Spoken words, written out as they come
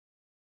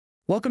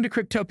Welcome to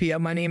Cryptopia.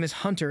 My name is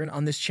Hunter, and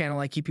on this channel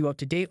I keep you up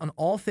to date on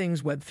all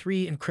things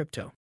Web3 and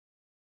crypto.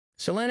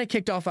 Solana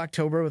kicked off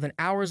October with an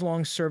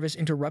hours-long service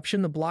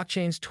interruption, the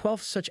blockchain's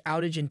 12th such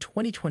outage in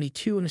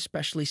 2022, an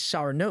especially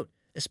sour note,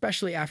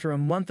 especially after a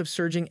month of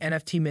surging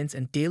NFT mints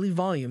and daily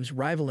volumes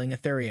rivaling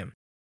Ethereum.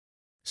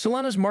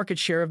 Solana's market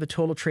share of the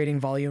total trading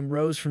volume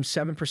rose from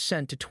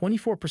 7% to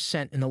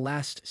 24% in the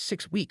last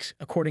 6 weeks,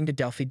 according to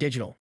Delphi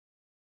Digital.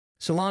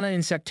 Solana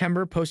in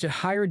September posted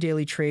higher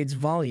daily trades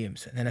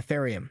volumes than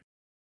Ethereum.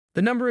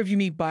 The number of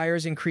unique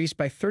buyers increased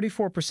by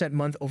 34%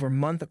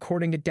 month-over-month,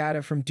 according to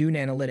data from Dune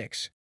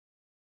Analytics.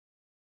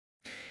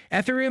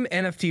 Ethereum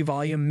NFT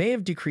volume may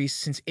have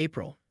decreased since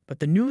April, but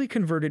the newly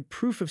converted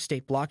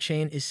proof-of-stake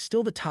blockchain is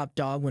still the top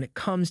dog when it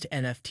comes to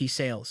NFT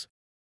sales.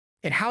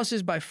 It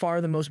houses by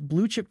far the most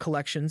blue-chip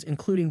collections,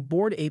 including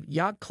Bored Ape,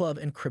 Yacht Club,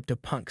 and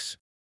CryptoPunks.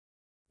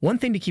 One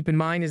thing to keep in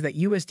mind is that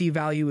USD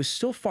value is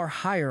still far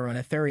higher on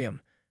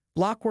Ethereum,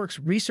 Blockworks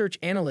research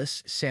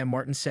analyst Sam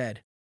Martin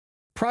said.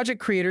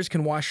 Project creators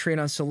can wash trade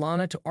on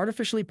Solana to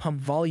artificially pump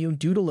volume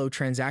due to low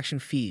transaction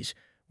fees,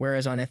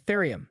 whereas on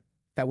Ethereum,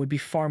 that would be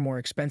far more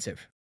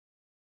expensive.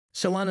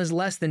 Solana's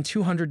less than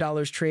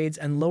 $200 trades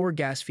and lower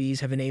gas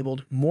fees have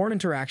enabled more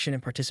interaction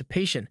and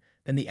participation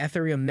than the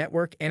Ethereum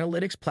network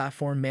analytics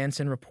platform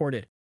Manson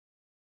reported.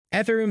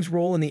 Ethereum's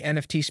role in the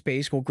NFT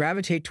space will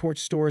gravitate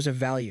towards stores of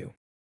value.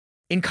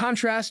 In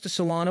contrast,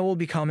 Solana will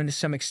become, to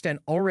some extent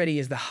already,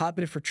 is the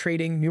hotbed for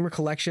trading, newer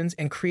collections,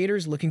 and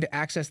creators looking to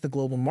access the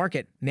global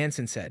market,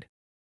 Manson said.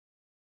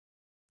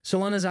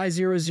 Solana's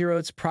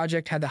I008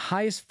 project had the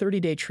highest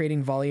 30-day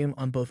trading volume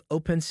on both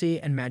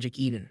OpenSea and Magic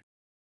Eden.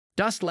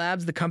 Dust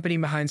Labs, the company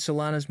behind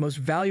Solana's most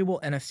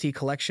valuable NFT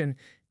collection,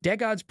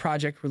 DeGod's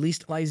project,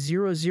 released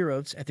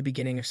I008 at the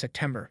beginning of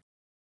September.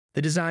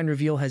 The design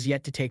reveal has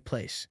yet to take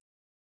place.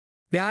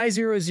 The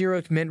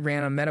I008 mint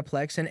ran on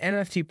Metaplex, an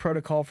NFT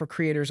protocol for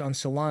creators on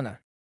Solana.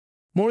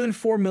 More than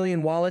 4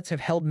 million wallets have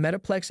held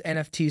Metaplex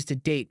NFTs to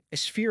date, a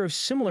sphere of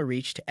similar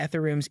reach to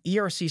Ethereum's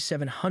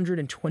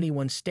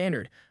ERC-721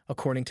 standard,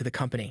 according to the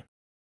company.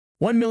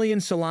 1 million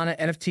Solana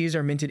NFTs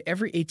are minted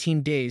every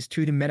 18 days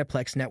through the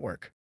Metaplex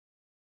network.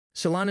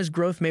 Solana's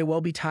growth may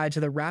well be tied to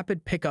the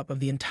rapid pickup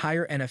of the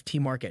entire NFT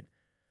market,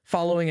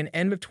 following an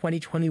end of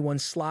 2021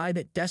 slide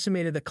that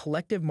decimated the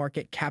collective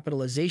market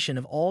capitalization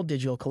of all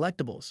digital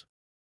collectibles.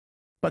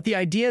 But the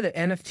idea that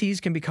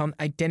NFTs can become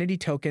identity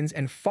tokens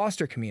and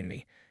foster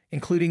community,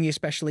 including the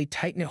especially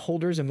tight-knit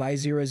holders of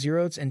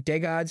I008s and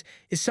DeGods,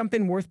 is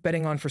something worth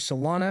betting on for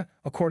Solana,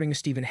 according to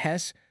Stephen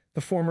Hess, the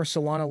former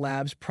Solana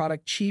Labs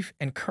product chief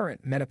and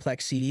current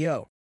Metaplex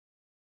CDO.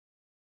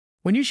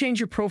 When you change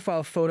your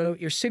profile photo,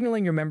 you're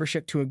signaling your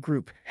membership to a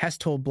group, Hess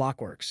told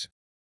Blockworks.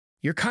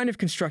 You're kind of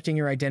constructing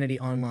your identity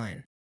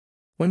online.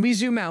 When we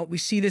zoom out, we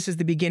see this as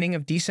the beginning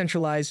of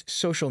decentralized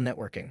social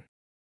networking.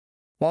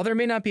 While there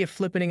may not be a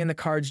flippening in the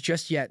cards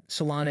just yet,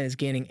 Solana is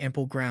gaining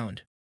ample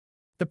ground.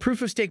 The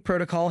proof-of-stake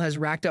protocol has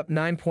racked up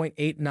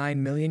 9.89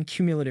 million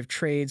cumulative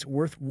trades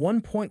worth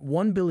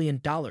 $1.1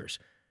 billion,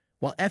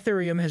 while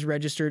Ethereum has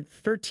registered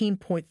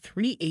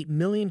 13.38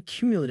 million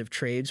cumulative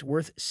trades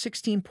worth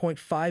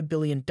 $16.5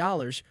 billion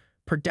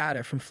per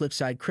data from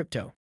Flipside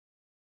Crypto.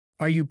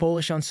 Are you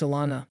bullish on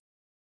Solana?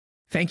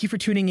 Thank you for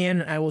tuning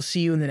in, and I will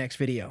see you in the next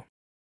video.